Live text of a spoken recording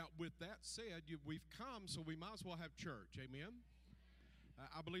with that said, we've come, so we might as well have church. Amen.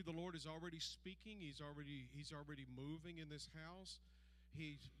 I believe the Lord is already speaking. He's already moving in this house.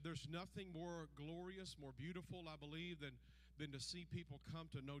 There's nothing more glorious, more beautiful, I believe, than to see people come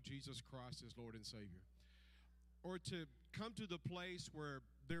to know Jesus Christ as Lord and Savior, or to come to the place where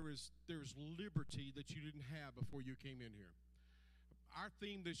there's liberty that you didn't have before you came in here. Our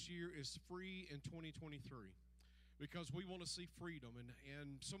theme this year is free in 2023. Because we want to see freedom.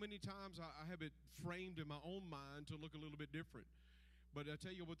 And so many times I have it framed in my own mind to look a little bit different. But I tell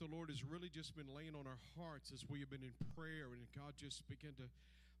you what, the Lord has really just been laying on our hearts as we have been in prayer, and God just began to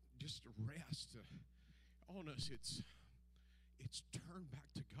just rest on us. It's turn back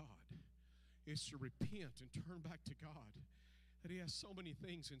to God. It's to repent and turn back to God. That He has so many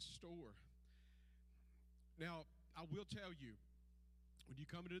things in store. Now, I will tell you, when you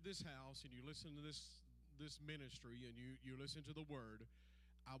come into this house and you listen to this ministry and you listen to the word,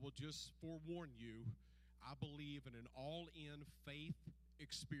 I will just forewarn you, I believe in an all-in faith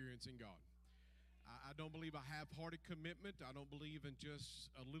experience in God. I don't believe a half-hearted commitment. I don't believe in just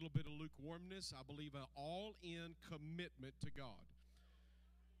a little bit of lukewarmness. I believe an all-in commitment to God.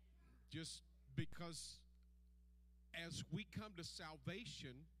 Just because as we come to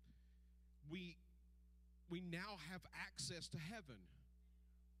salvation, we now have access to heaven.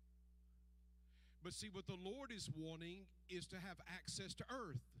 But see, what the Lord is wanting is to have access to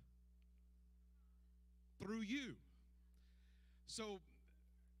earth through you. So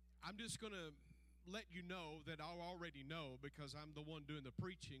I'm just going to let you know that I already know because I'm the one doing the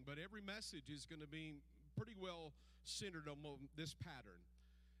preaching, but every message is going to be pretty well centered on this pattern.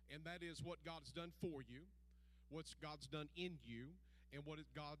 And that is what God's done for you, what God's done in you, and what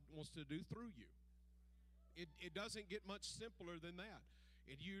God wants to do through you. It doesn't get much simpler than that.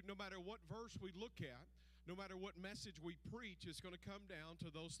 And no matter what verse we look at, no matter what message we preach, it's going to come down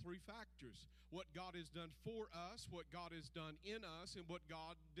to those three factors. What God has done for us, what God has done in us, and what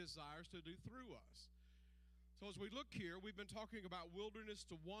God desires to do through us. So as we look here, we've been talking about wilderness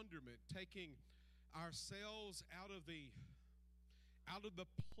to wonderment, taking ourselves out of the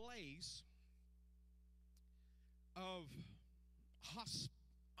place of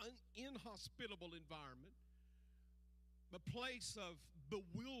inhospitable environment, the place of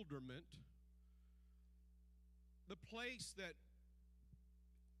bewilderment, the place that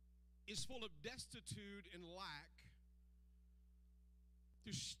is full of destitute and lack,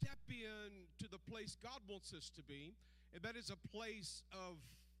 to step in to the place God wants us to be, and that is a place of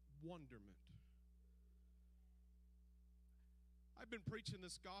wonderment. I've been preaching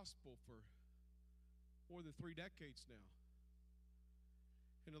this gospel for more than 3 decades now.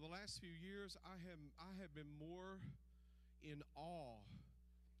 And in the last few years, I have been more in awe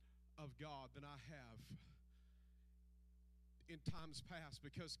of God than I have in times past,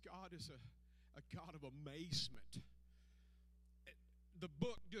 because God is a God of amazement. The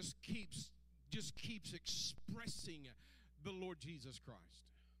book just keeps expressing the Lord Jesus Christ.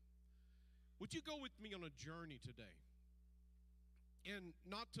 Would you go with me on a journey today? And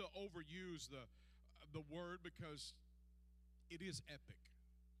not to overuse the word, because it is epic.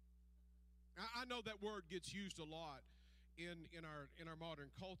 I know that word gets used a lot in our modern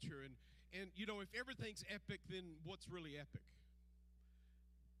culture, and you know, if everything's epic, then what's really epic?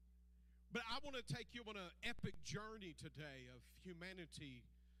 But I want to take you on an epic journey today of humanity,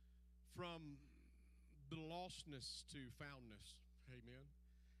 from the lostness to foundness. Amen.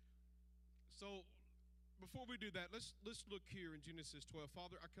 So before we do that, let's look here in Genesis 12.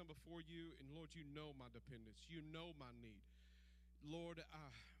 Father, I come before you, and Lord, you know my dependence. You know my need. Lord,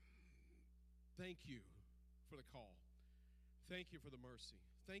 thank you for the call. Thank you for the mercy.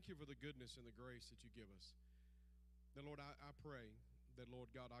 Thank you for the goodness and the grace that you give us. Then, Lord, I pray that,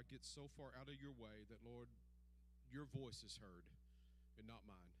 Lord God, I get so far out of your way that, Lord, your voice is heard and not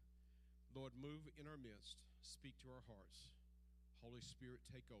mine. Lord, move in our midst. Speak to our hearts. Holy Spirit,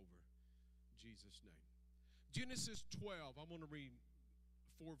 take over. In Jesus' name. Genesis 12. I'm going to read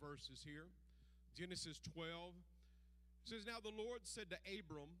 4 verses here. Genesis 12. It says, now the Lord said to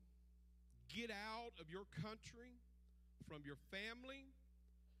Abram, get out of your country, from your family,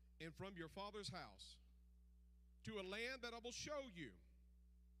 and from your father's house, to a land that I will show you.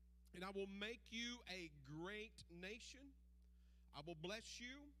 And I will make you a great nation. I will bless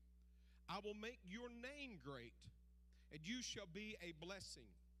you. I will make your name great, and you shall be a blessing.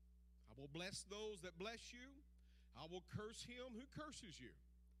 I will bless those that bless you. I will curse him who curses you.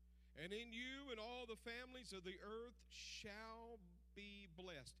 And in you and all the families of the earth shall be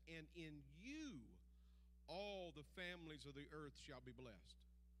blessed. And in you all the families of the earth shall be blessed.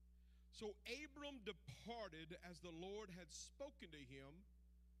 So Abram departed as the Lord had spoken to him,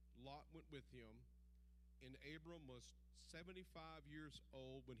 Lot went with him, and Abram was 75 years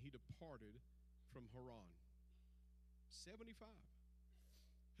old when he departed from Haran. 75.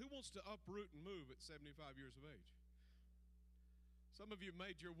 Who wants to uproot and move at 75 years of age? Some of you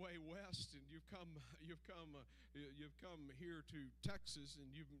made your way west, and you've come here to Texas,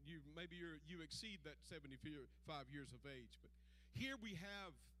 and you exceed that 75 years of age. But here we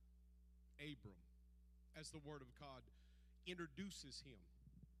have Abram, as the Word of God introduces him.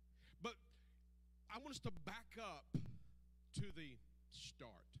 But I want us to back up to the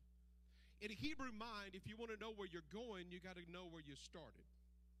start. In a Hebrew mind, if you want to know where you're going, you got to know where you started,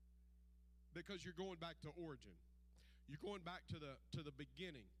 because you're going back to origin. You're going back to the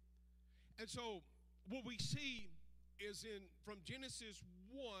beginning. And so what we see is from Genesis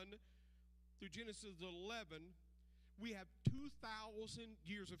 1 through Genesis 11, we have 2,000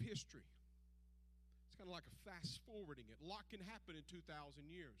 years of history. It's kind of like a fast forwarding it. A lot can happen in 2,000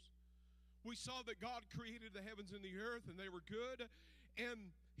 years. We saw that God created the heavens and the earth, and they were good.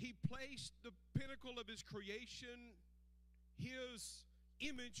 And he placed the pinnacle of his creation, his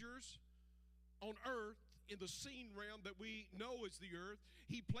imagers on earth, in the seen realm that we know as the earth.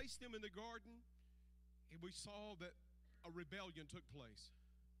 He placed them in the garden, and we saw that a rebellion took place.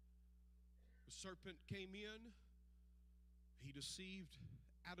 The serpent came in. He deceived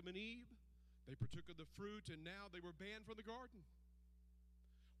Adam and Eve. They partook of the fruit, and now they were banned from the garden.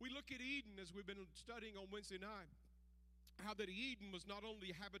 We look at Eden, as we've been studying on Wednesday night, how that Eden was not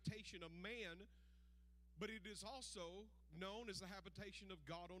only a habitation of man, but it is also known as the habitation of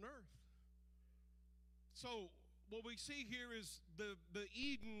God on earth. So what we see here is the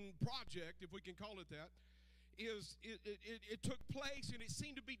Eden project, if we can call it that, is it took place, and it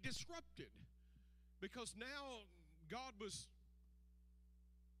seemed to be disrupted, because now God was,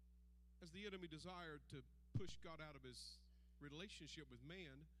 as the enemy desired to push God out of his relationship with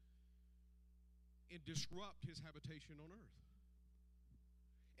man and disrupt his habitation on earth.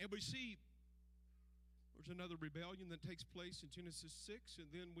 And we see there's another rebellion that takes place in Genesis 6, and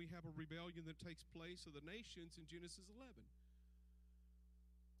then we have a rebellion that takes place of the nations in Genesis 11.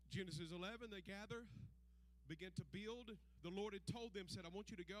 Genesis 11, they gather, begin to build. The Lord had told them, said, I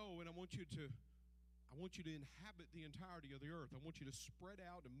want you to go, and I want you to inhabit the entirety of the earth. I want you to spread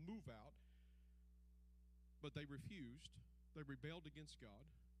out and move out. But they refused. They rebelled against God.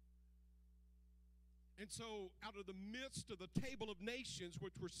 And so out of the midst of the table of nations,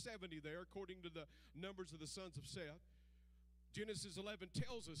 which were 70 there, according to the numbers of the sons of Seth, Genesis 11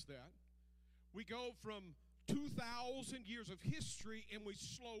 tells us that. We go from 2,000 years of history, and we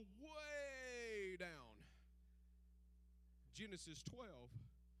slow way down. Genesis 12.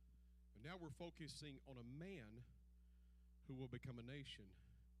 And now we're focusing on a man who will become a nation.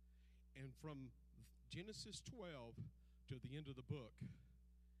 And from Genesis 12 to the end of the book,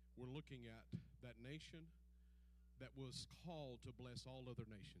 we're looking at that nation that was called to bless all other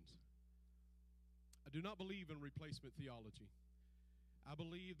nations. I do not believe in replacement theology. I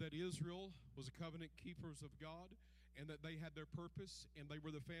believe that Israel was a covenant keepers of God, and that they had their purpose, and they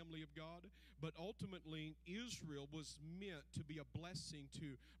were the family of God. But ultimately, Israel was meant to be a blessing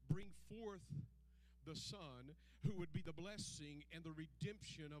to bring forth the Son who would be the blessing and the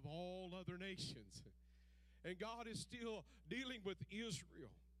redemption of all other nations. And God is still dealing with Israel.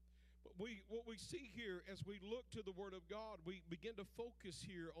 But what we see here as we look to the Word of God, we begin to focus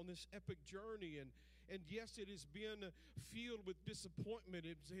here on this epic journey. And yes, it has been filled with disappointment.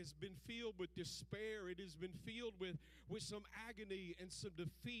 It has been filled with despair. It has been filled with some agony and some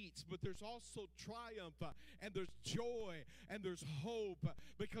defeats. But there's also triumph, and there's joy, and there's hope,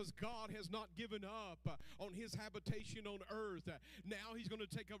 because God has not given up on his habitation on earth. Now he's going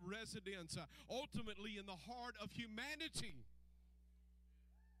to take up residence ultimately in the heart of humanity.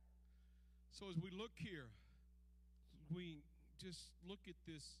 So as we look here, we just look at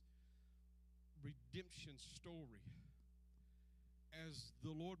this redemption story as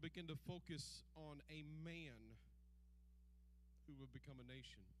the Lord began to focus on a man who would become a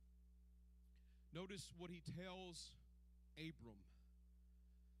nation. Notice what he tells Abram.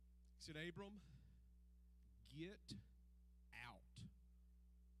 He said, Abram, get out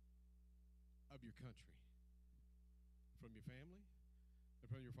of your country, from your family, and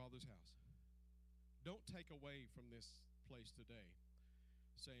from your father's house. Don't take away from this place today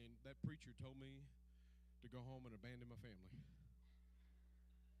saying, that preacher told me to go home and abandon my family.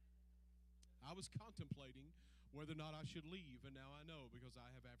 I was contemplating whether or not I should leave, and now I know because I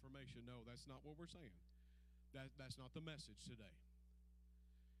have affirmation. No, that's not what we're saying. That's not the message today.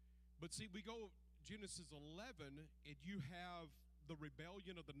 But see, we go Genesis 11, and you have the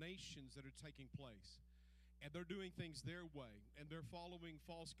rebellion of the nations that are taking place. and they're doing things their way, and they're following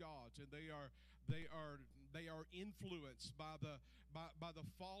false gods, and they are influenced by the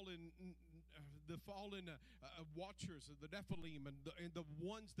fallen watchers of the Nephilim, and the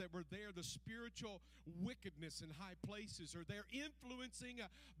ones that were there, the spiritual wickedness in high places, or they're influencing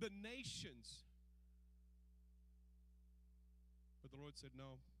the nations. But the Lord said,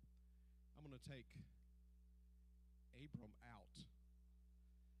 no, I'm going to take Abram out.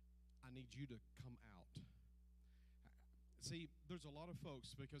 I need you to come out. See, there's a lot of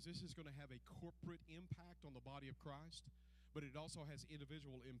folks, because this is going to have a corporate impact on the body of Christ, but it also has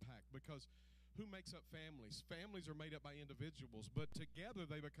individual impact, because who makes up families? Families are made up by individuals, but together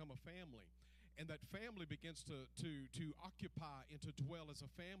they become a family. And that family begins to occupy and to dwell as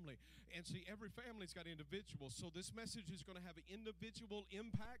a family. And see, every family's got individuals. So this message is going to have an individual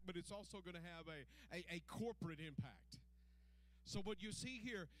impact, but it's also going to have a corporate impact. So what you see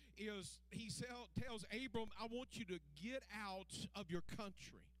here is he tells Abram, I want you to get out of your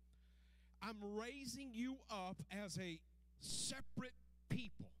country. I'm raising you up as a separate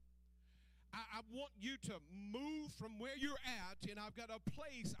people. I want you to move from where you're at, and I've got a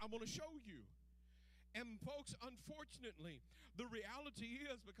place I want to show you. And folks, unfortunately, the reality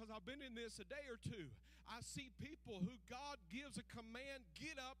is, because I've been in this a day or two, I see people who God gives a command,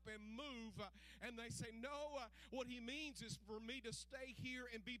 get up and move, and they say, no, what he means is for me to stay here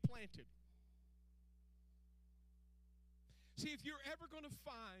and be planted. See, if you're ever going to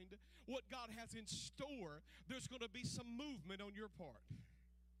find what God has in store, there's going to be some movement on your part.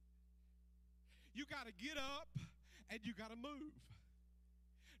 You got to get up and you got to move.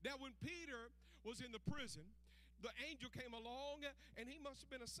 Now, when Peter was in the prison, the angel came along, and he must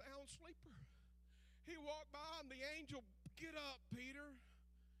have been a sound sleeper. He walked by, and the angel, get up, Peter.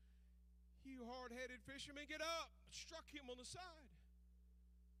 You hard-headed fisherman, get up. Struck him on the side.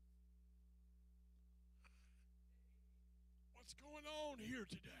 What's going on here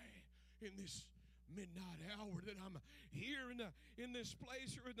today in this midnight hour that I'm here in this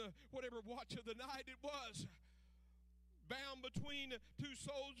place, or in the whatever watch of the night it was? Bound between two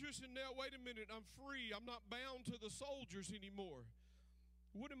soldiers, and now wait a minute, I'm free. I'm not bound to the soldiers anymore.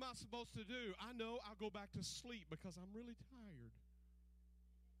 What am I supposed to do? I know, I'll go back to sleep because I'm really tired.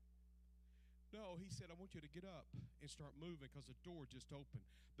 No, he said, I want you to get up and start moving, because the door just opened.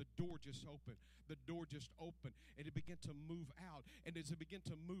 The door just opened. The door just opened. And it began to move out. And as it began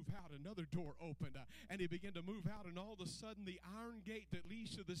to move out, another door opened. And it began to move out. And all of a sudden, the iron gate that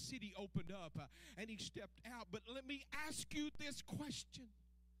leads to the city opened up. And he stepped out. But let me ask you this question.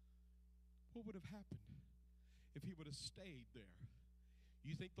 What would have happened if he would have stayed there?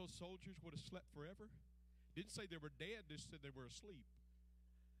 You think those soldiers would have slept forever? Didn't say they were dead. They said they were asleep.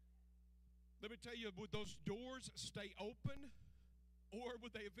 Let me tell you, would those doors stay open, or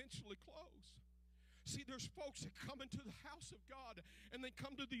would they eventually close? See, there's folks that come into the house of God, and they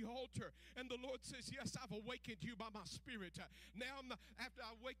come to the altar, and the Lord says, yes, I've awakened you by my Spirit. Now, after I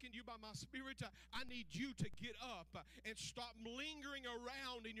awakened you by my Spirit, I need you to get up and stop lingering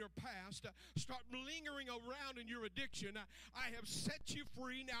around in your past. Stop lingering around in your addiction. I have set you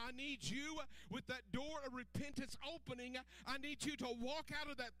free. Now, I need you, with that door of repentance opening, I need you to walk out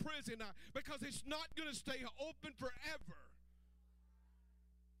of that prison, because it's not going to stay open forever.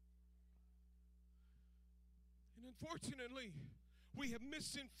 And unfortunately, we have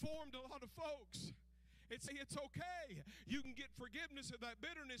misinformed a lot of folks and say it's okay. You can get forgiveness of that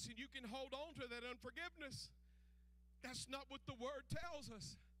bitterness, and you can hold on to that unforgiveness. That's not what the word tells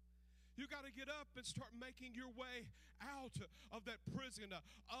us. You got to get up and start making your way out of that prison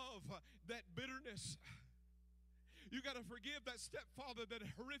of that bitterness. You got to forgive that stepfather that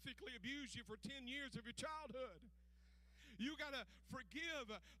horrifically abused you for 10 years of your childhood. You got to forgive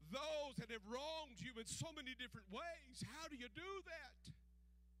those that have wronged you in so many different ways. How do you do that?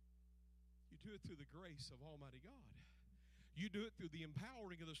 You do it through the grace of Almighty God. You do it through the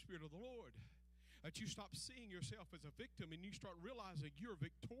empowering of the Spirit of the Lord. That you stop seeing yourself as a victim, and you start realizing you're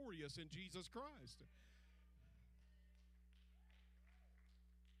victorious in Jesus Christ.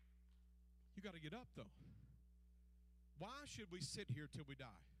 You got to get up, though. Why should we sit here till we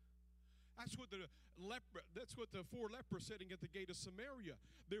die? That's what the four lepers sitting at the gate of Samaria.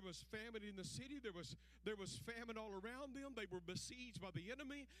 There was famine in the city. There was famine all around them. They were besieged by the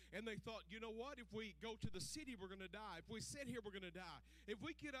enemy, and they thought, you know what? If we go to the city, we're going to die. If we sit here, we're going to die. If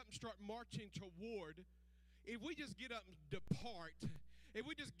we get up and start marching toward, if we just get up and depart, if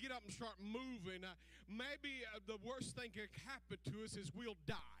we just get up and start moving, maybe the worst thing that can happen to us is we'll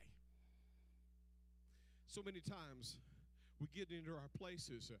die. So many times We get into our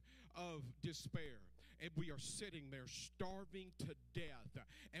places of despair, and we are sitting there starving to death.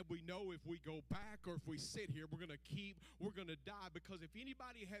 And we know if we go back or if we sit here, we're going to die, because if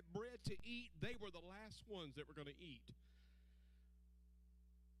anybody had bread to eat, they were the last ones that were going to eat.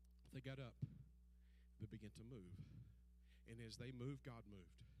 They got up. They began to move. And as they moved, God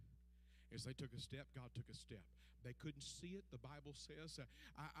moved. As they took a step, God took a step. They couldn't see it. The Bible says,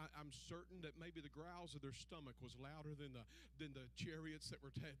 I'm certain that maybe the growls of their stomach was louder than the chariots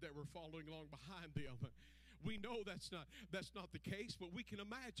that were following along behind them. We know that's not the case, but we can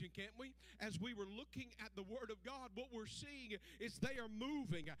imagine, can't we? As we were looking at the Word of God, what we're seeing is they are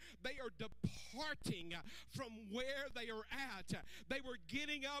moving. They are departing from where they are at. They were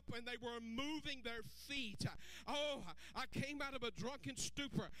getting up and they were moving their feet. Oh, I came out of a drunken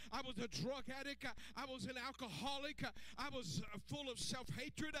stupor. I was a drug addict. I was an alcoholic. I was full of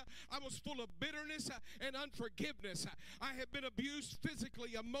self-hatred. I was full of bitterness and unforgiveness. I had been abused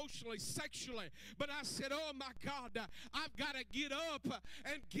physically, emotionally, sexually. But I said, oh my God, I've got to get up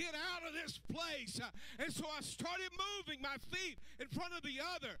and get out of this place. And so I started moving my feet in front of the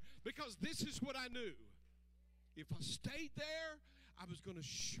other, because this is what I knew. If I stayed there, I was going to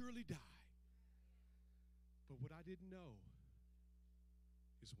surely die. But what I didn't know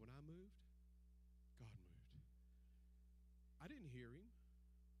is when I moved, God moved. I didn't hear him.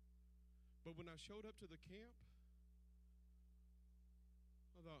 But when I showed up to the camp,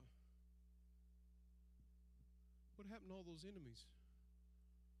 I thought, what happened to all those enemies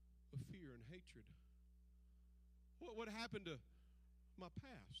of fear and hatred? What happened to my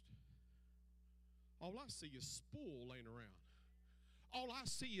past? All I see is spoil laying around. All I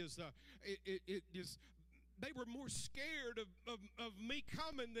see is they were more scared of me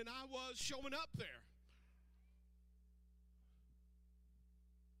coming than I was showing up there.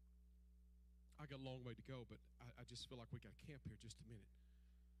 I got a long way to go, but I just feel like we got to camp here just a minute.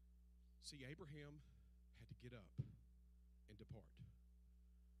 See, Abraham had to get up and depart.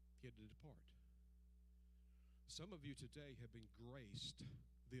 He had to depart. Some of you today have been graced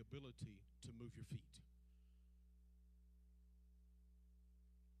the ability to move your feet.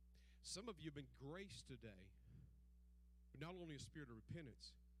 Some of you have been graced today, not only a spirit of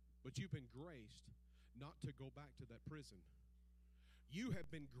repentance, but you've been graced not to go back to that prison. You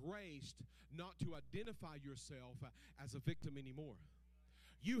have been graced not to identify yourself as a victim anymore.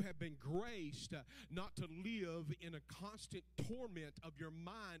 You have been graced not to live in a constant torment of your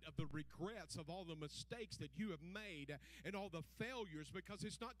mind of the regrets of all the mistakes that you have made and all the failures, because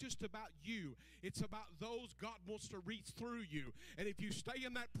it's not just about you. It's about those God wants to reach through you. And if you stay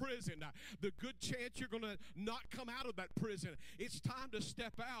in that prison, the good chance you're going to not come out of that prison. It's time to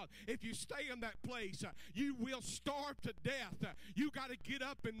step out. If you stay in that place, you will starve to death. You got to get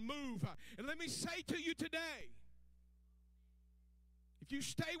up and move. And let me say to you today, if you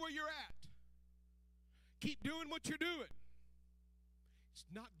stay where you're at, keep doing what you're doing, it's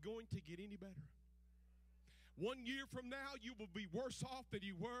not going to get any better. 1 year from now, you will be worse off than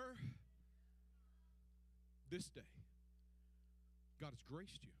you were this day. God has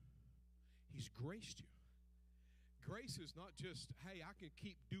graced you. He's graced you. Grace is not just, hey, I can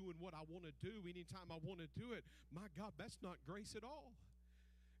keep doing what I want to do anytime I want to do it. My God, that's not grace at all.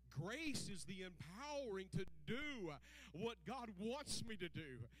 Grace is the empowering to do what God wants me to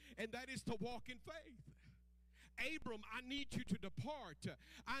do, and that is to walk in faith. Abram, I need you to depart.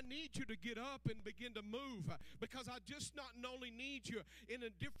 I need you to get up and begin to move, because I just not only need you in a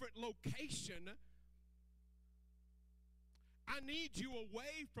different location, I need you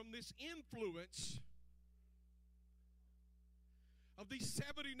away from this influence of these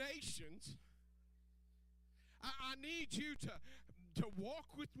 70 nations. I need you to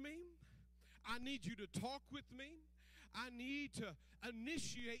walk with me. I need you to talk with me. I need to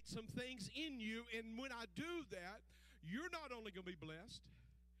initiate some things in you, and when I do that, you're not only going to be blessed,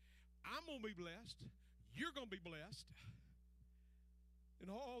 I'm going to be blessed, you're going to be blessed,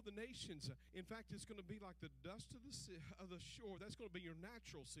 and all the nations. In fact, it's going to be like the dust of the shore. That's going to be your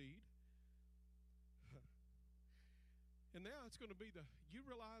natural seed. And now it's going to be you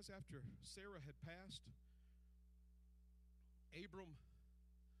realize after Sarah had passed, Abram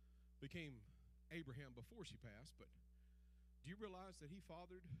became Abraham before she passed, but do you realize that he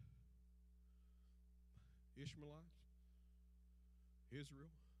fathered Ishmaelites, Israel,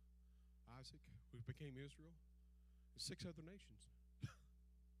 Isaac, who became Israel, and 6 other nations?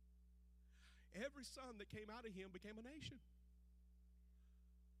 Every son that came out of him became a nation.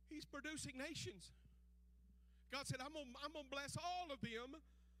 He's producing nations. God said, I'm gonna bless all of them.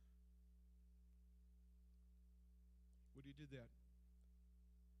 When he did that,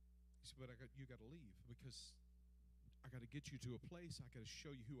 he said, but you got to leave, because I got to get you to a place. I got to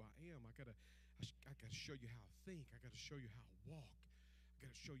show you who I am. I got to show you how I think. I got to show you how I walk. I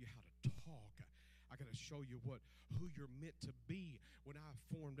got to show you how to talk. I got to show you who you're meant to be. When I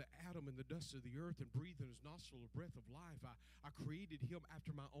formed Adam in the dust of the earth and breathed in his nostril the breath of life, I created him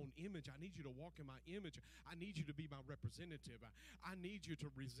after my own image. I need you to walk in my image. I need you to be my representative. I need you to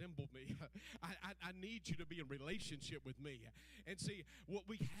resemble me. I need you to be in relationship with me. And see, what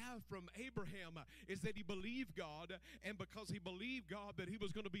we have from Abraham is that he believed God, and because he believed God that he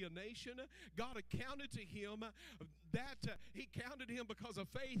was going to be a nation, God accounted to him that he counted him because of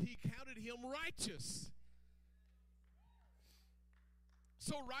faith. He counted him righteous.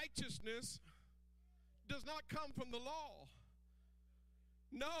 So righteousness does not come from the law.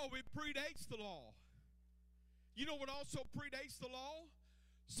 No, it predates the law. You know what also predates the law?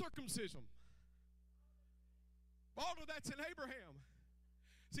 Circumcision. All of that's in Abraham.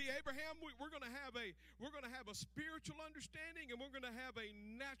 See, Abraham, we're going to have a spiritual understanding, and we're going to have a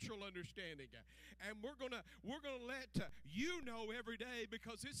natural understanding, and we're going to let you know every day,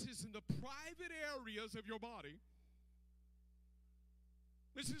 because this is in the private areas of your body.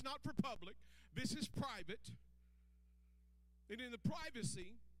 This is not for public. This is private, and in the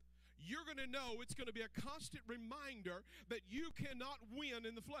privacy, you're going to know it's going to be a constant reminder that you cannot win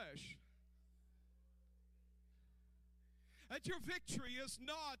in the flesh. That your victory is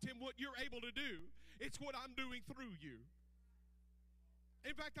not in what you're able to do. It's what I'm doing through you.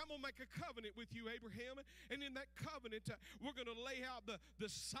 In fact, I'm going to make a covenant with you, Abraham, and in that covenant, we're going to lay out the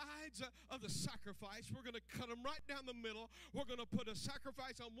sides of the sacrifice. We're going to cut them right down the middle. We're going to put a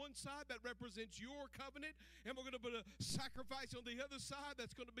sacrifice on one side that represents your covenant, and we're going to put a sacrifice on the other side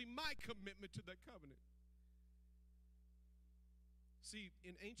that's going to be my commitment to that covenant. See,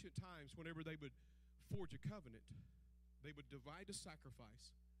 in ancient times, whenever they would forge a covenant, they would divide a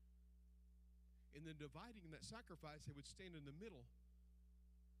sacrifice. And then dividing that sacrifice, they would stand in the middle,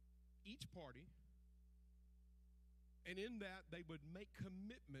 each party. And in that, they would make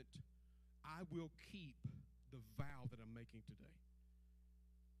commitment. I will keep the vow that I'm making today.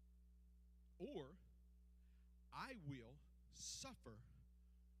 Or, I will suffer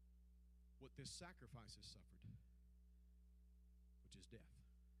what this sacrifice has suffered, which is death.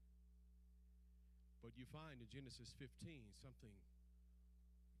 But you find in Genesis 15 something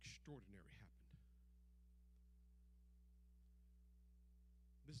extraordinary happened.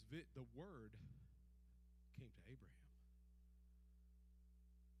 The word came to Abraham.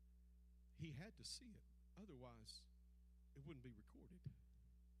 He had to see it, otherwise it wouldn't be recorded.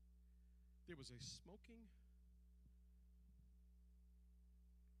 There was a smoking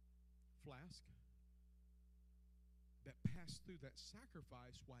flask that passed through that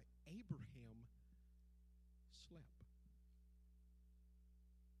sacrifice while Abraham slept.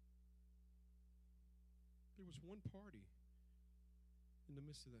 There was one party in the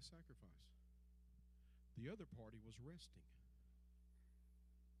midst of that sacrifice. The other party was resting.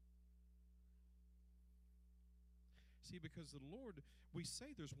 See, because the Lord, we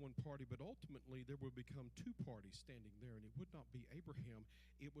say there's one party, but ultimately there will become two parties standing there, and it would not be Abraham,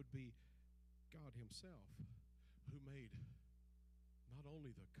 it would be God himself, who made not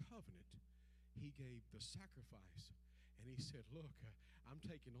only the covenant, he gave the sacrifice, and he said, look, I'm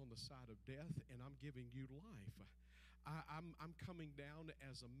taking on the side of death, and I'm giving you life. I'm coming down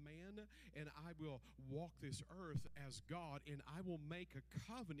as a man, and I will walk this earth as God, and I will make a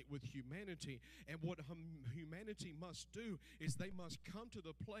covenant with humanity. And what humanity must do is they must come to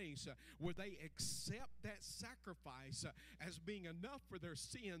the place where they accept that sacrifice as being enough for their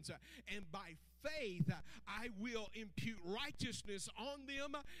sins, and by faith I will impute righteousness on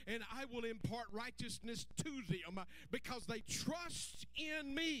them, and I will impart righteousness to them because they trust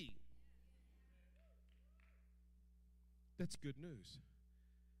in me. That's good news.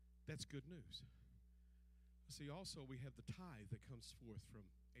 That's good news. See, also we have the tithe that comes forth from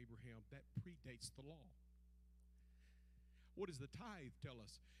Abraham that predates the law. What does the tithe tell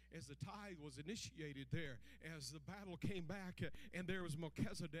us? As the tithe was initiated there, as the battle came back, and there was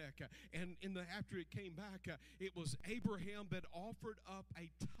Melchizedek, and after it came back, it was Abraham that offered up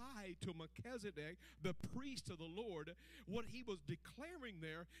a tithe to Melchizedek, the priest of the Lord. What he was declaring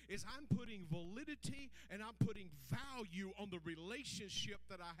there is, I'm putting validity and I'm putting value on the relationship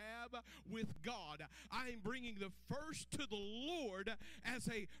that I have with God. I am bringing the first to the Lord as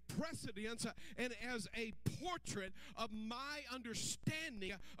a precedence and as a portrait of my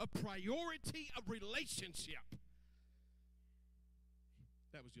understanding of priority of relationship.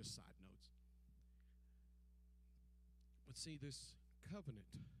 That was just side notes. But see, this covenant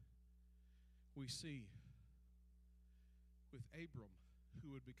we see with Abram,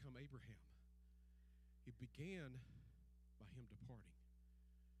 who would become Abraham, it began by him departing.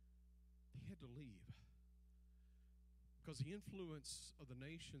 He had to leave because the influence of the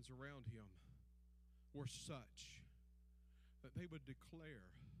nations around him were such that they would declare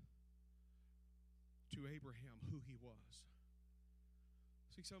to Abraham who he was.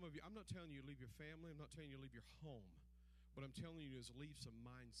 See, some of you, I'm not telling you to leave your family, I'm not telling you to leave your home. What I'm telling you is leave some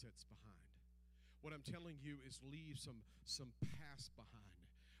mindsets behind. What I'm telling you is leave some past behind.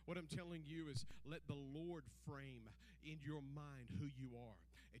 What I'm telling you is let the Lord frame in your mind who you are.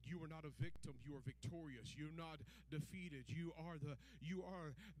 And you are not a victim, you are victorious. You're not defeated. You are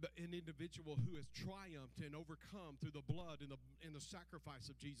an individual who has triumphed and overcome through the blood and the sacrifice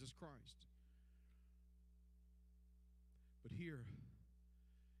of Jesus Christ. But here,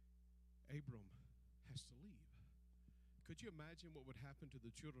 Abram has to leave. Could you imagine what would happen to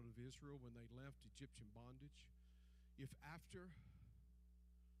the children of Israel when they left Egyptian bondage? If after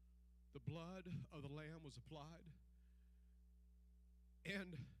the blood of the Lamb was applied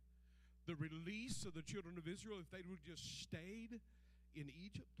and the release of the children of Israel, if they would just stayed in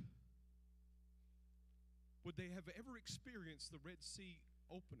Egypt, would they have ever experienced the Red Sea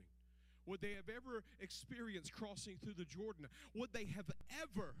opening? Would they have ever experienced crossing through the Jordan? Would they have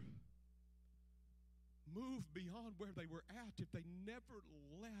ever moved beyond where they were at if they never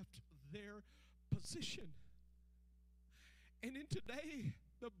left their position? And in today,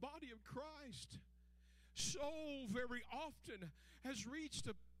 the body of Christ so very often has reached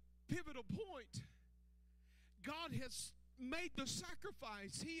a pivotal point. God has made the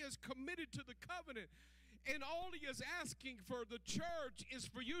sacrifice. He has committed to the covenant. And all he is asking for the church is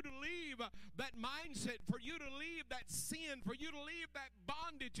for you to leave that mindset, for you to leave that sin, for you to leave that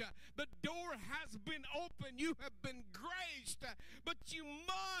bondage. The door has been opened. You have been graced, but you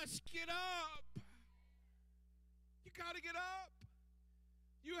must get up. You got to get up.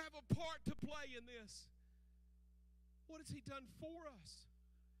 You have a part to play in this. What has he done for us?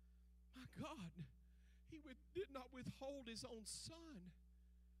 My God, he did not withhold his own son.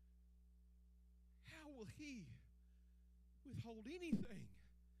 How will he withhold anything?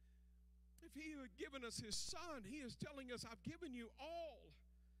 If he had given us his son, he is telling us, I've given you all.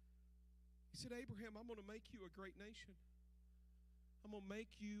 He said, Abraham, I'm going to make you a great nation. I'm going to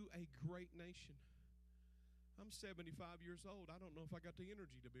make you a great nation. I'm 75 years old. I don't know if I got the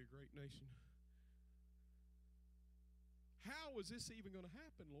energy to be a great nation. How is this even going to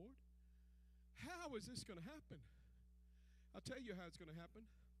happen, Lord? How is this going to happen? I'll tell you how it's going to happen.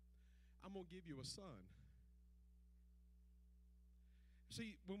 I'm going to give you a son.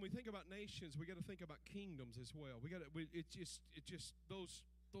 See, when we think about nations, we got to think about kingdoms as well. It's just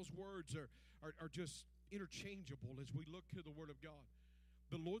those words are just interchangeable as we look to the Word of God.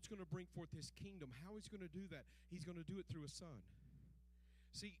 The Lord's going to bring forth his kingdom. How he's going to do that? He's going to do it through a son.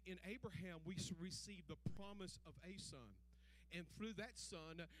 See, in Abraham, we receive the promise of a son. And through that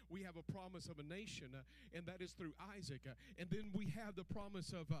son, we have a promise of a nation, and that is through Isaac. And then we have the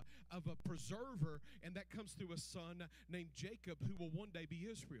promise of a preserver, and that comes through a son named Jacob, who will one day be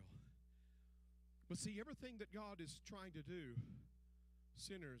Israel. But see, everything that God is trying to do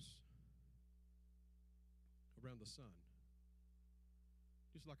centers around the son.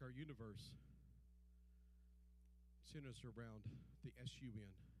 Just like our universe centers around the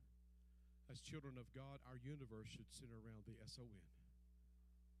S-U-N. As children of God, our universe should center around the S-O-N.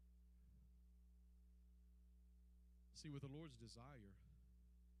 See, with the Lord's desire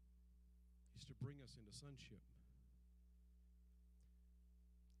is to bring us into sonship,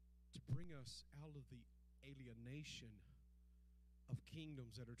 to bring us out of the alienation of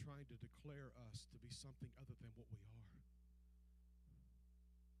kingdoms that are trying to declare us to be something other than what we are.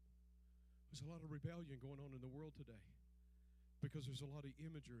 There's a lot of rebellion going on in the world today, because there's a lot of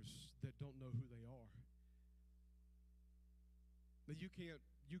imagers that don't know who they are. Now you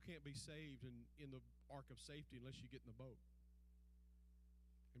can't be saved in the ark of safety unless you get in the boat.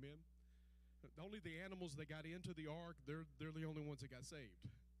 Amen? Only the animals that got into the ark, they're the only ones that got saved.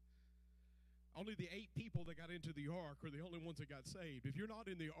 Only the 8 people that got into the ark are the only ones that got saved. If you're not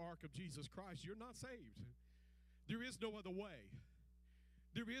in the ark of Jesus Christ, you're not saved. There is no other way.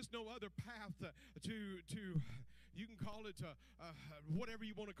 There is no other path to you can call it whatever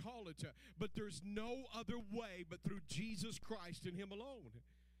you want to call it, but there's no other way but through Jesus Christ and him alone.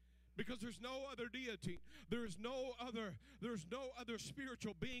 Because there's no other deity, there's no other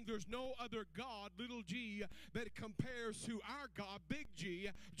spiritual being, there's no other God, little g, that compares to our God, big G,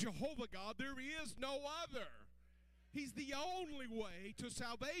 Jehovah God. There is no other. He's the only way to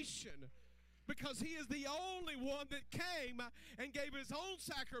salvation. Because he is the only one that came and gave his own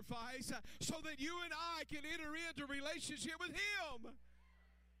sacrifice so that you and I can enter into relationship with him.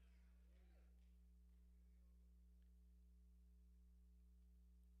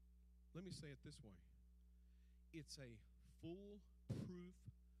 Let me say it this way. It's a foolproof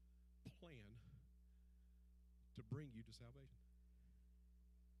plan to bring you to salvation.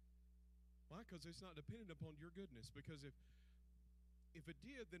 Why? Because it's not dependent upon your goodness. Because if it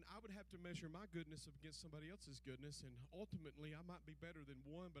did, then I would have to measure my goodness against somebody else's goodness, and ultimately I might be better than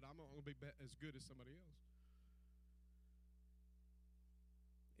one, but I'm not going to be as good as somebody else.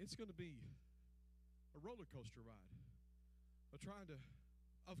 It's going to be a roller coaster ride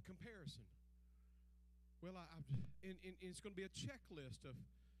of comparison. Well, it's going to be a checklist of,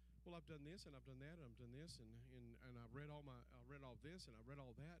 well, I've done this and I've done that and I've done this and I read all this and I read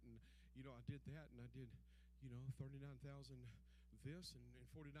all that, and I did that and I did 39,000 this and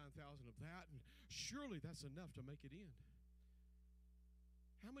 49,000 of that, and surely that's enough to make it in.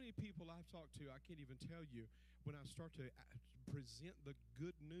 How many people I've talked to, I can't even tell you, when I start to present the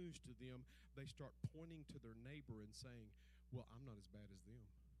good news to them, they start pointing to their neighbor and saying, well, I'm not as bad as them.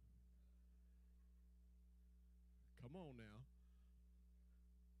 Come on now.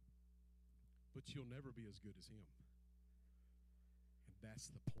 But you'll never be as good as him. And that's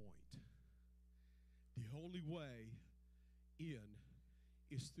the point. The only way in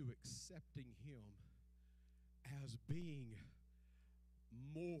is through accepting him as being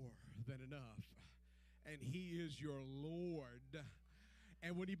more than enough. And he is your Lord.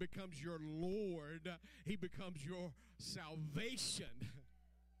 And when he becomes your Lord, he becomes your salvation.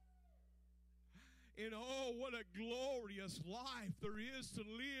 And oh, what a glorious life there is to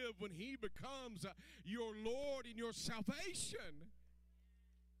live when he becomes your Lord and your salvation.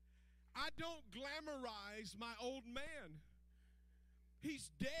 I don't glamorize my old man.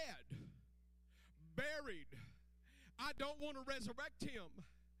 He's dead, buried. I don't want to resurrect him.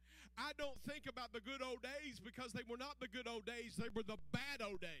 I don't think about the good old days, because they were not the good old days. They were the bad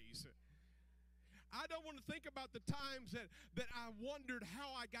old days. I don't want to think about the times that I wondered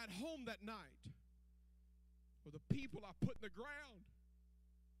how I got home that night, or the people I put in the ground,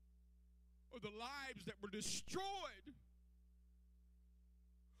 or the lives that were destroyed,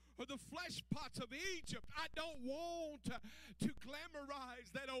 or the flesh pots of Egypt. I don't want to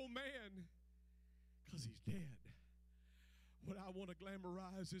glamorize that old man, because he's dead. What I want to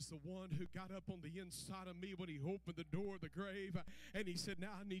glamorize is the one who got up on the inside of me when he opened the door of the grave, and he said, now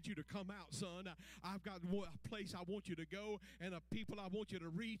I need you to come out, son. I've got a place I want you to go, and a people I want you to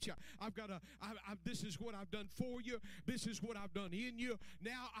reach. This is what I've done for you. This is what I've done in you.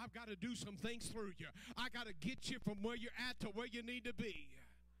 Now I've got to do some things through you. I got to get you from where you're at to where you need to be.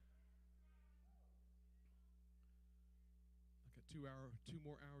 I got 2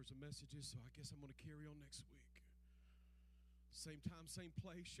 more hours of messages, so I guess I'm going to carry on next week. Same time, same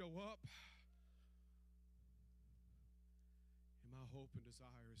place, show up. And my hope and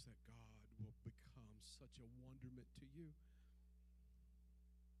desire is that God will become such a wonderment to you.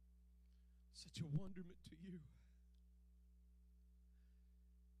 Such a wonderment to you.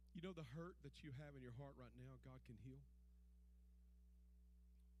 You know the hurt that you have in your heart right now, God can heal.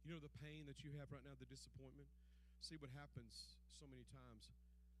 You know the pain that you have right now, the disappointment. See what happens so many times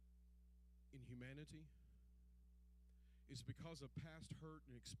in humanity is because of past hurt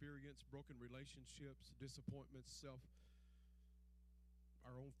and experience, broken relationships, disappointments,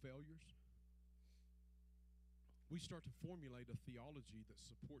 our own failures. We start to formulate a theology that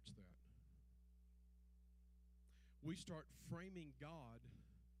supports that. We start framing God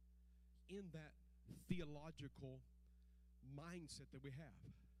in that theological mindset that we have.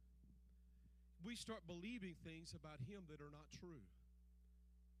 We start believing things about him that are not true.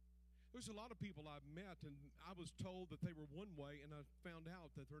 There's a lot of people I've met, and I was told that they were one way, and I found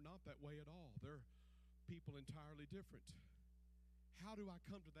out that they're not that way at all. They're people entirely different. How do I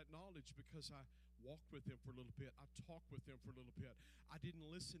come to that knowledge? Because I walked with them for a little bit. I talked with them for a little bit. I didn't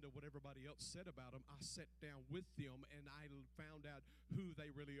listen to what everybody else said about them. I sat down with them, and I found out who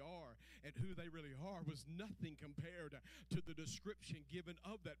they really are. And who they really are was nothing compared to the description given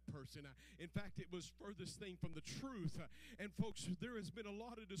of that person. In fact, it was furthest thing from the truth. And folks, there has been a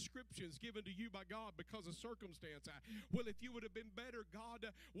lot of descriptions given to you by God because of circumstance. Well, if you would have been better, God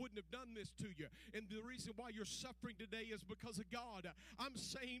wouldn't have done this to you. And the reason why you're suffering today is because of God. I'm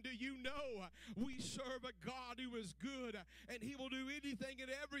saying to you, no, we serve a God who is good, and he will do anything and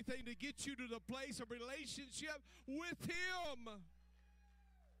everything to get you to the place of relationship with him.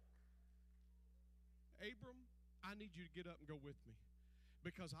 Abram, I need you to get up and go with me.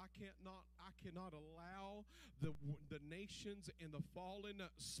 because I cannot allow the nations and the fallen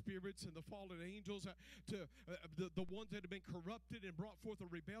spirits and the fallen angels the ones that have been corrupted and brought forth a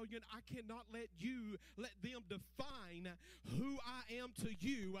rebellion. I cannot let them define who I am to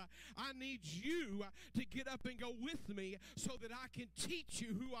you. I need you to get up and go with me so that I can teach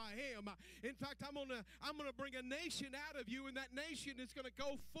you who I am. In fact, I'm gonna bring a nation out of you, and that nation is gonna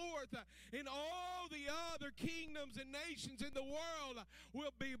go forth, and all the other kingdoms and nations in the world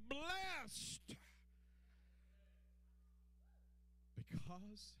will be blessed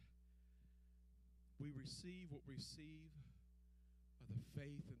because we receive what we receive by the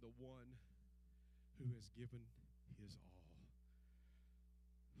faith in the one who has given his all.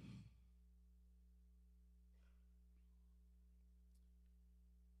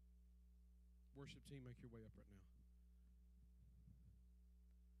 Worship team, make your way up right now.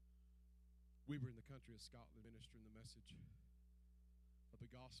 We were in the country of Scotland ministering the message of the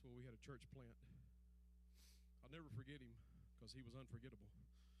gospel. We had a church plant. I'll never forget him because he was unforgettable.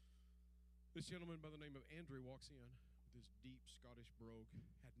 This gentleman by the name of Andrew walks in with his deep Scottish brogue,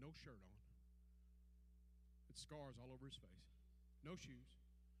 had no shirt on, had scars all over his face, no shoes.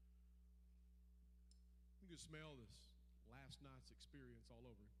 You could smell this last night's experience all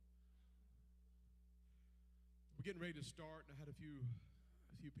over him. We're getting ready to start, and I had a few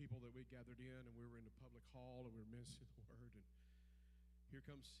people that we gathered in, and we were in the public hall, and we were ministering the word, and here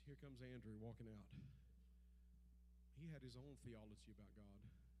comes Andrew walking out. He had his own theology about God,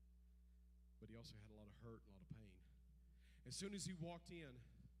 but he also had a lot of hurt and a lot of pain. As soon as he walked in,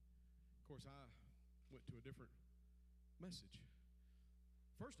 of course, I went to a different message.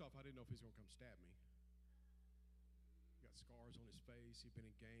 First off, I didn't know if he was going to come stab me. He got scars on his face. He'd been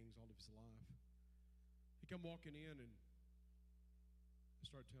in gangs all of his life. He come walking in, and I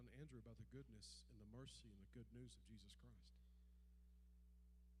started telling Andrew about the goodness and the mercy and the good news of Jesus Christ.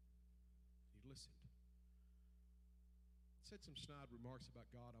 He listened. Said some snide remarks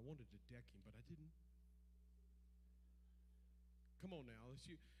about God. I wanted to deck him, but I didn't. Come on now.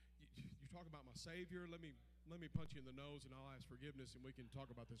 You talk about my Savior. Let me punch you in the nose, and I'll ask forgiveness, and we can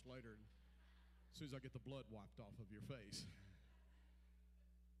talk about this later as soon as I get the blood wiped off of your face.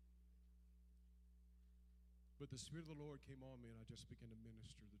 But the Spirit of the Lord came on me, and I just began to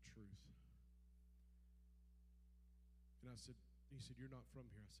minister the truth. And he said, "You're not from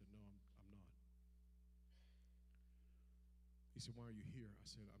here." I said, "No, I'm not." He said, "Why are you here?" I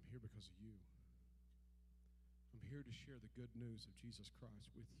said, "I'm here because of you. I'm here to share the good news of Jesus Christ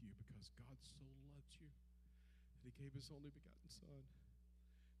with you because God so loved you that he gave his only begotten Son,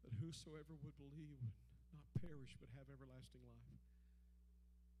 that whosoever would believe would not perish but have everlasting life."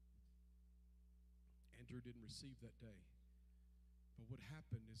 Andrew didn't receive that day. But what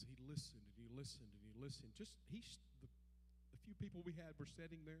happened is he listened and he listened and he listened. The few people we had were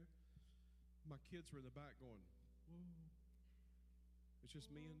sitting there. My kids were in the back going, "Whoa." It's just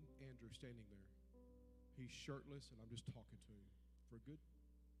me and Andrew standing there. He's shirtless, and I'm just talking to him for a good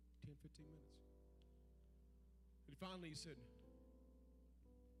 10, 15 minutes. And finally he said,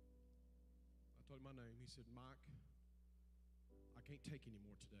 I told him my name. He said, "Mike, I can't take any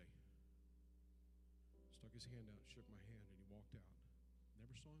more today." Stuck his hand out, shook my hand, and he walked out.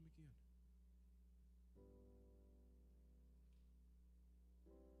 Never saw him again.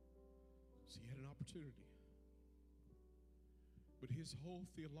 So he had an opportunity. But his whole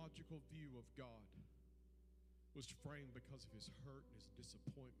theological view of God was framed because of his hurt and his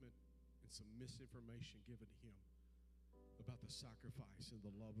disappointment and some misinformation given to him about the sacrifice and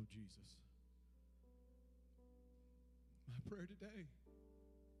the love of Jesus. My prayer today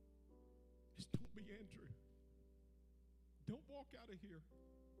is don't be Andrew. Don't walk out of here.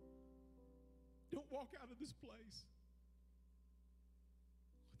 Don't walk out of this place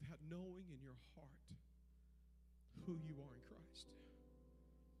without knowing in your heart who you are in Christ.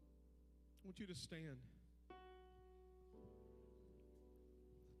 I want you to stand.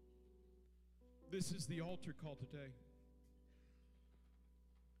 This is the altar call today.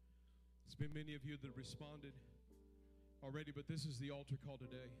 There's been many of you that responded already, but this is the altar call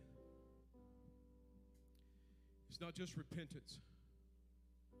today. It's not just repentance,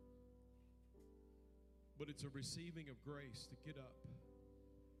 but it's a receiving of grace to get up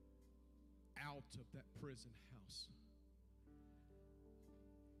out of that prison house,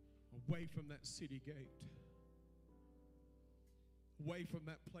 away from that city gate, away from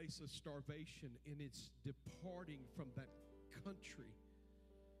that place of starvation, and it's departing from that country,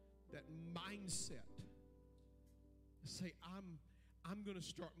 that mindset. Say, I'm going to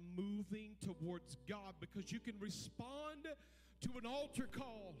start moving towards God, because you can respond to an altar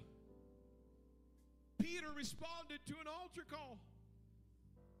call. Peter responded to an altar call.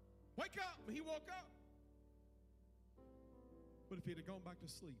 wake up. He woke up. But if he'd have gone back to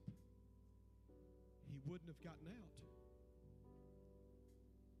sleep, he wouldn't have gotten out.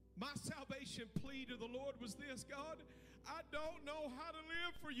 My salvation plea to the Lord was this: God, I don't know how to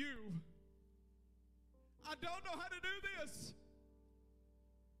live for you. I don't know how to do this.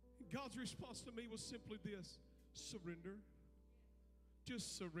 God's response to me was simply this: surrender.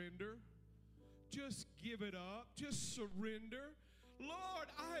 Just surrender. Just give it up. Just surrender. Lord,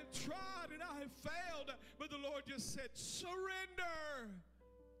 I have tried and I have failed, but the Lord just said, surrender.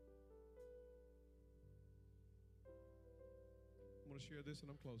 I'm going to share this and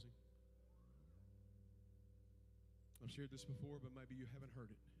I'm closing. I've shared this before, but maybe you haven't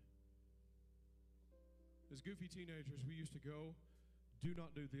heard it. As goofy teenagers, we used to go, do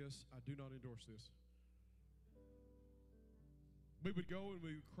not do this, I do not endorse this. We would go and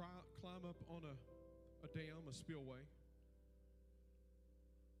we would climb up on a dam, a spillway.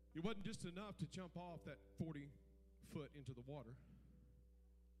 It wasn't just enough to jump off that 40 foot into the water.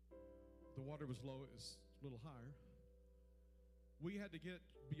 The water was low, it was a little higher. We had to get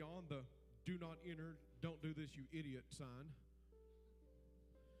beyond the do not enter, don't do this, you idiot sign.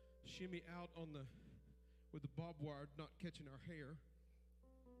 Shimmy out on with the barbed wire not catching our hair.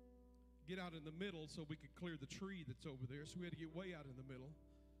 Get out in the middle so we could clear the tree that's over there. So we had to get way out in the middle.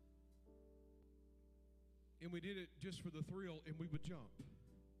 And we did it just for the thrill, and we would jump.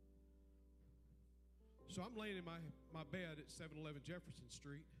 So I'm laying in my bed at 711 Jefferson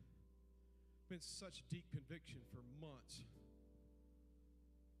Street. Been such deep conviction for months.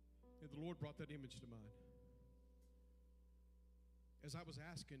 And the Lord brought that image to mind. As I was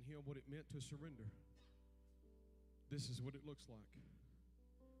asking him what it meant to surrender, this is what it looks like.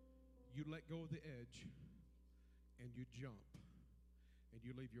 You let go of the edge and you jump. And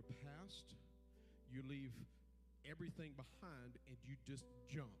you leave your past, you leave everything behind, and you just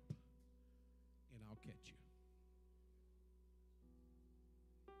jump. And I'll catch you.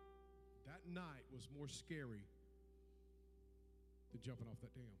 That night was more scary than jumping off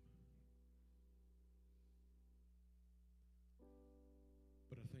that dam.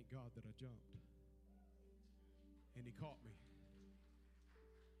 But I thank God that I jumped. And he caught me.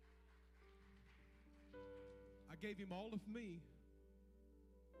 I gave him all of me.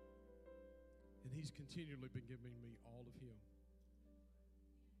 And he's continually been giving me all of him.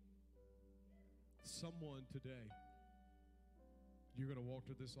 Someone today, you're going to walk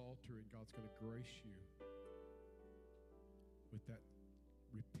to this altar and God's going to grace you with that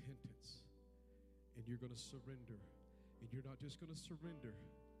repentance. And you're going to surrender. And you're not just going to surrender.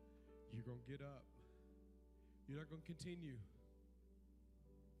 You're going to get up. You're not going to continue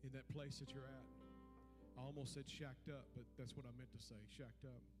in that place that you're at. I almost said shacked up, but that's what I meant to say, shacked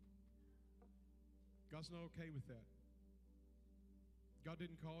up. God's not okay with that. God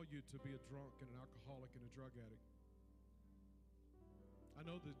didn't call you to be a drunk and an alcoholic and a drug addict. I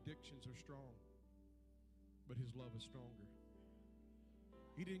know the addictions are strong, but his love is stronger.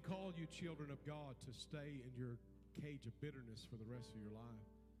 He didn't call you, children of God, to stay in your cage of bitterness for the rest of your life.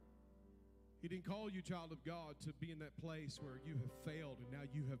 He didn't call you, child of God, to be in that place where you have failed and now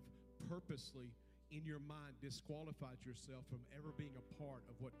you have purposely, in your mind, disqualified yourself from ever being a part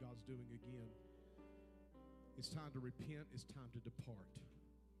of what God's doing again. It's time to repent. It's time to depart.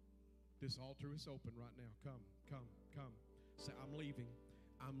 This altar is open right now. Come, come, come. Say, I'm leaving.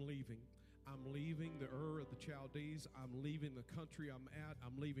 I'm leaving. I'm leaving the Ur of the Chaldees. I'm leaving the country I'm at.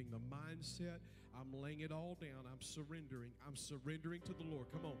 I'm leaving the mindset. I'm laying it all down. I'm surrendering. I'm surrendering to the Lord.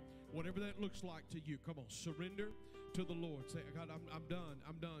 Come on. Whatever that looks like to you, come on. Surrender to the Lord. Say, God, I'm done.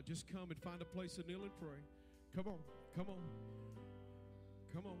 I'm done. Just come and find a place to kneel and pray. Come on. Come on.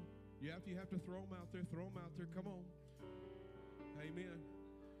 Come on. Yeah, if you have to throw them out there, throw them out there. Come on. Amen.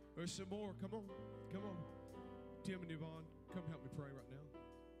 There's some more. Come on. Come on. Tim and Yvonne, come help me pray right now.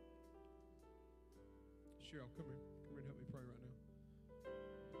 Cheryl, come here. Come here and help me pray right now.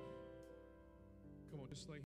 Come on, just lay